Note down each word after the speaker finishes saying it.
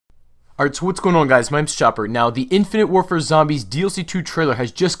Alright, so what's going on, guys? My name's Chopper. Now, the Infinte Warfare Zombies DLC 2 trailer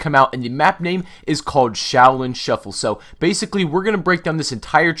has just come out, and the map name is called Shaolin Shuffle. So, basically, we're going to break down this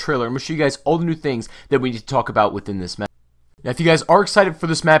entire trailer. I'm going to show you guys all the new things that we need to talk about within this map. Now, if you guys are excited for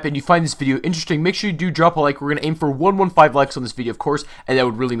this map and you find this video interesting, make sure you do drop a like. We're going to aim for 115 likes on this video, of course, and that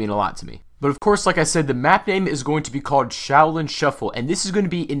would really mean a lot to me. But of course, like I said, the map name is going to be called Shaolin Shuffle, and this is going to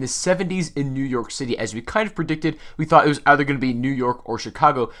be in the 70s in New York City. As we kind of predicted, we thought it was either going to be New York or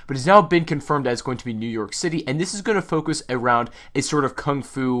Chicago, but it's now been confirmed that it's going to be New York City, and this is going to focus around a sort of kung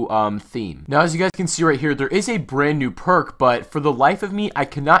fu theme. Now, as you guys can see right here, there is a brand new perk, but for the life of me, I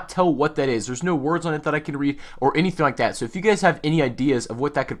cannot tell what that is. There's no words on it that I can read or anything like that. So if you guys have any ideas of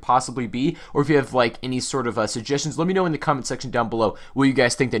what that could possibly be, or if you have like any sort of suggestions, let me know in the comment section down below what you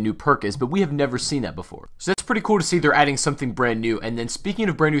guys think that new perk is, but we have never seen that before. So that's pretty cool to see they're adding something brand new. And then speaking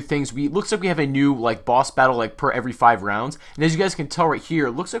of brand new things, looks like we have a new like boss battle like per every 5 rounds. And as you guys can tell right here,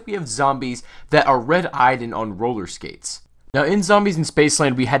 it looks like we have zombies that are red-eyed and on roller skates. Now, in Zombies in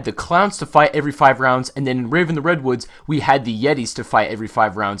Spaceland, we had the clowns to fight every 5 rounds, and then in Raven the Redwoods, we had the Yetis to fight every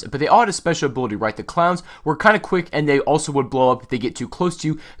 5 rounds. But they all had a special ability, right? The clowns were kind of quick, and they also would blow up if they get too close to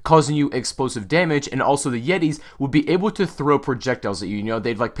you, causing you explosive damage. And also, the Yetis would be able to throw projectiles at you. You know,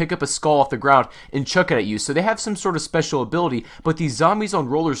 they'd like pick up a skull off the ground and chuck it at you. So they have some sort of special ability. But these zombies on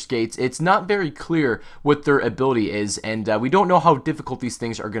roller skates, it's not very clear what their ability is, and we don't know how difficult these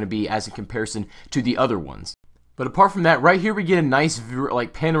things are going to be as in comparison to the other ones. But apart from that, right here we get a nice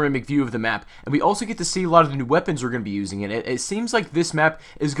like panoramic view of the map, and we also get to see a lot of the new weapons we're going to be using. And it seems like this map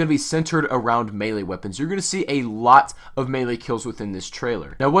is going to be centered around melee weapons. You're going to see a lot of melee kills within this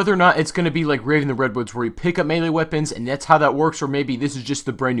trailer. Now, whether or not it's going to be like Raven the Redwoods where you pick up melee weapons and that's how that works, or maybe this is just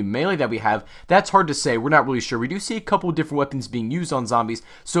the brand new melee that we have, that's hard to say. We're not really sure. We do see a couple different weapons being used on zombies,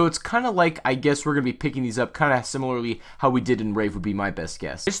 so it's kind of like, I guess we're going to be picking these up kind of similarly how we did in Rave would be my best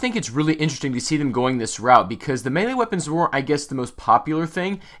guess. I just think it's really interesting to see them going this route because the melee weapons weren't, I guess, the most popular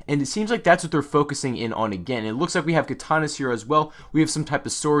thing, and it seems like that's what they're focusing in on again. It looks like we have katanas here as well. We have some type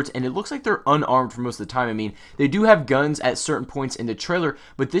of swords, and it looks like they're unarmed for most of the time. I mean, they do have guns at certain points in the trailer,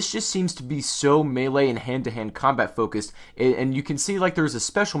 but this just seems to be so melee and hand-to-hand combat focused, and you can see like there's a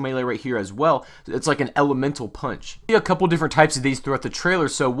special melee right here as well. It's like an elemental punch. We see a couple different types of these throughout the trailer,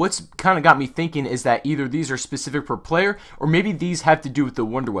 so what's kind of got me thinking is that either these are specific per player, or maybe these have to do with the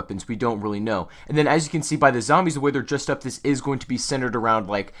wonder weapons. We don't really know. And then as you can see by the zombies, the way they're dressed up, this is going to be centered around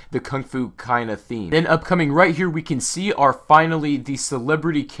like the kung fu kind of theme. Then upcoming right here, we can see our finally the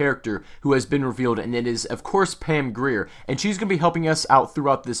celebrity character who has been revealed, and it is of course Pam Grier, and she's going to be helping us out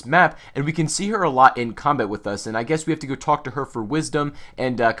throughout this map, and we can see her a lot in combat with us. And I guess we have to go talk to her for wisdom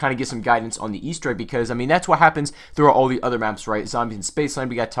and kind of get some guidance on the Easter egg, because I mean that's what happens throughout all the other maps, right? Zombies in Spaceland,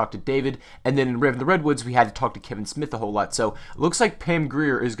 we got to talk to David, and then in Raven the Redwoods, we had to talk to Kevin Smith a whole lot. So it looks like Pam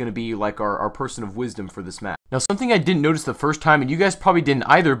Grier is going to be like our person of wisdom for this map. Now, something I didn't notice the first time, and you guys probably didn't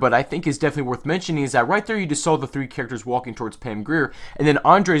either, but I think is definitely worth mentioning, is that right there you just saw the 3 characters walking towards Pam Grier, and then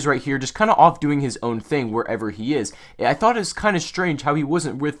Andre's right here just kind of off doing his own thing wherever he is. I thought it was kind of strange how he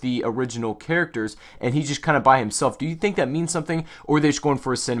wasn't with the original characters, and he's just kind of by himself. Do you think that means something, or are they just going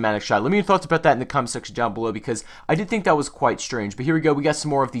for a cinematic shot? Let me know your thoughts about that in the comment section down below, because I did think that was quite strange. But here we go, we got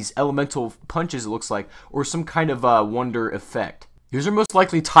some more of these elemental punches, it looks like, or some kind of wonder effect. These are most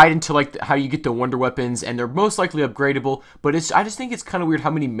likely tied into like how you get the wonder weapons, and they're most likely upgradable, but I just think it's kind of weird how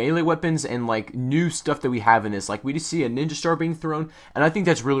many melee weapons and like new stuff that we have in this. Like we just see a ninja star being thrown, and I think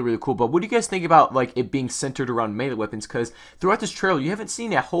that's really, really cool. But what do you guys think about like it being centered around melee weapons? Because throughout this trailer, you haven't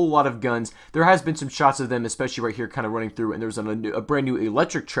seen a whole lot of guns. There has been some shots of them, especially right here kind of running through, and there's a brand new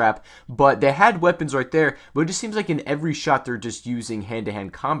electric trap, but they had weapons right there, but it just seems like in every shot they're just using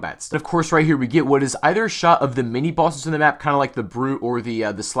hand-to-hand combats. And of course right here we get what is either a shot of the mini bosses in the map, kind of like the Brute or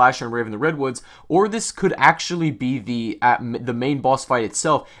the Slasher and Raven the Redwoods, or this could actually be the main boss fight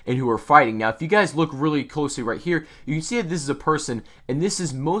itself and who are fighting. Now, if you guys look really closely right here, you can see that this is a person, and this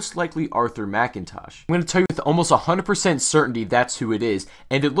is most likely Arthur McIntosh. I'm going to tell you with almost 100% certainty that's who it is,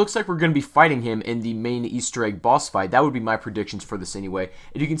 and it looks like we're going to be fighting him in the main Easter egg boss fight. That would be my predictions for this anyway.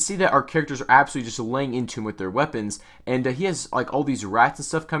 And you can see that our characters are absolutely just laying into him with their weapons, and he has like all these rats and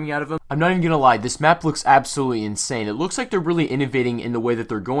stuff coming out of him. I'm not even going to lie, this map looks absolutely insane. It looks like they're really innovating in the way that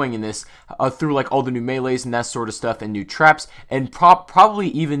they're going in this through like all the new melees and that sort of stuff, and new traps, and probably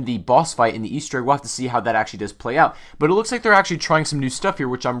even the boss fight in the Easter egg. We'll have to see how that actually does play out, but it looks like they're actually trying some new stuff here,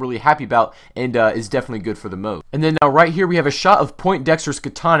 which I'm really happy about, and is definitely good for the mode. And then now right here we have a shot of Point Dexter's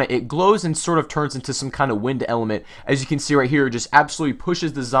katana. It glows and sort of turns into some kind of wind element. As you can see right here, it just absolutely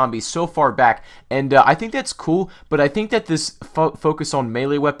pushes the zombie so far back, and I think that's cool, but I think that this focus on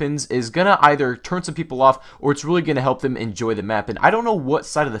melee weapons is gonna either turn some people off or it's really gonna help them enjoy the map. And I don't know what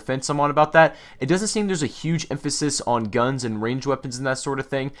side of the fence I'm on about that. It doesn't seem there's a huge emphasis on guns and ranged weapons and that sort of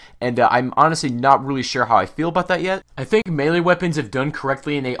thing, and I'm honestly not really sure how I feel about that yet. I think melee weapons, if done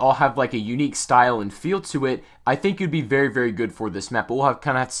correctly and they all have like a unique style and feel to it, I think it'd be very, very good for this map, but we'll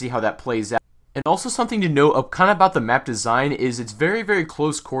kind of have to see how that plays out. And also something to note kind of about the map design is it's very, very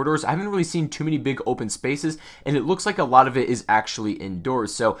close corridors. I haven't really seen too many big open spaces, and it looks like a lot of it is actually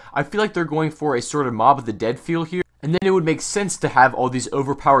indoors. So I feel like they're going for a sort of Mob of the Dead feel here. And then it would make sense to have all these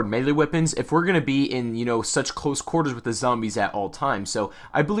overpowered melee weapons if we're going to be in, you know, such close quarters with the zombies at all times. So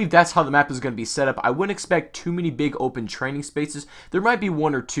I believe that's how the map is going to be set up. I wouldn't expect too many big open training spaces. There might be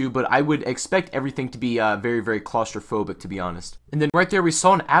one or two, but I would expect everything to be very, very claustrophobic, to be honest. And then right there we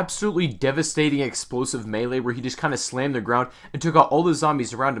saw an absolutely devastating explosive melee where he just kind of slammed the ground and took out all the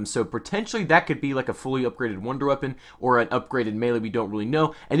zombies around him. So potentially that could be like a fully upgraded wonder weapon or an upgraded melee, we don't really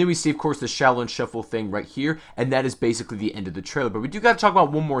know. And then we see, of course, the Shaolin Shuffle thing right here, and that is basically the end of the trailer. But we do got to talk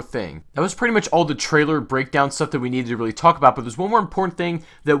about one more thing. That was pretty much all the trailer breakdown stuff that we needed to really talk about, but there's one more important thing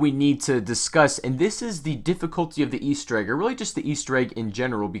that we need to discuss, and this is the difficulty of the Easter egg, or really just the Easter egg in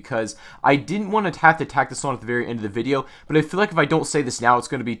general, because I didn't want to have to tack this on at the very end of the video, but I feel like if I don't say this now, it's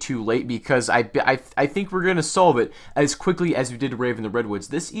going to be too late, because I think we're going to solve it as quickly as we did Rave in the Redwoods.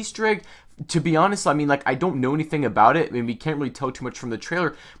 This Easter egg, to be honest, I mean, like, I don't know anything about it. I mean, we can't really tell too much from the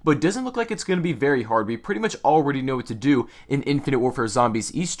trailer, but it doesn't look like it's going to be very hard. We pretty much already know what to do in Infinte Warfare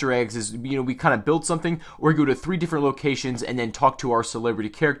Zombies. Easter eggs is, you know, we kind of build something, or we go to 3 different locations and then talk to our celebrity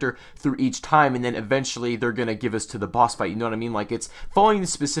character through each time, and then eventually they're going to give us to the boss fight. You know what I mean? Like, it's following the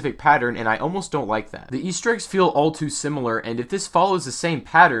specific pattern, and I almost don't like that. The Easter eggs feel all too similar, and if this follows the same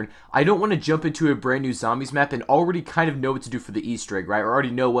pattern, I don't want to jump into a brand new zombies map and already kind of know what to do for the Easter egg, right? Or already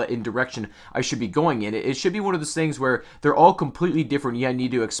know what direction I should be going in. It should be one of those things where they're all completely different. You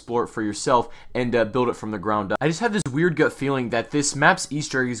need to explore it for yourself and build it from the ground up. I just have this weird gut feeling that this map's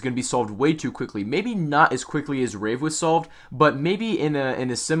Easter egg is going to be solved way too quickly. Maybe not as quickly as Rave was solved, but maybe in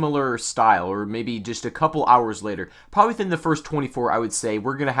a similar style, or maybe just a couple hours later. Probably within the first 24, I would say,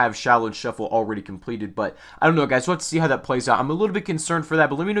 we're going to have Shaolin Shuffle already completed, but I don't know, guys. We'll have to see how that plays out. I'm a little bit concerned for that,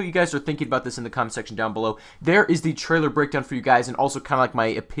 but let me know what you guys are thinking about this in the comment section down below. There is the trailer breakdown for you guys, and also kind of like my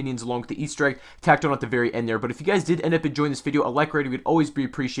opinions along with the Easter egg tacked on at the very end there. But if you guys did end up enjoying this video, a like rating would always be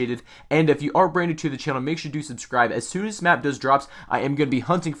appreciated, and if you are brand new to the channel, make sure to subscribe. As soon as this map does drops, I am going to be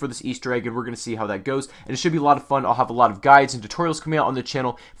hunting for this Easter egg, and we're going to see how that goes, and it should be a lot of fun. I'll have a lot of guides and tutorials coming out on the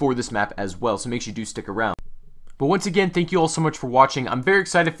channel for this map as well, so make sure you do stick around. But once again, thank you all so much for watching. I'm very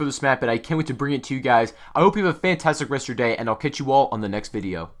excited for this map, and I can't wait to bring it to you guys. I hope you have a fantastic rest of your day, and I'll catch you all on the next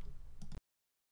video.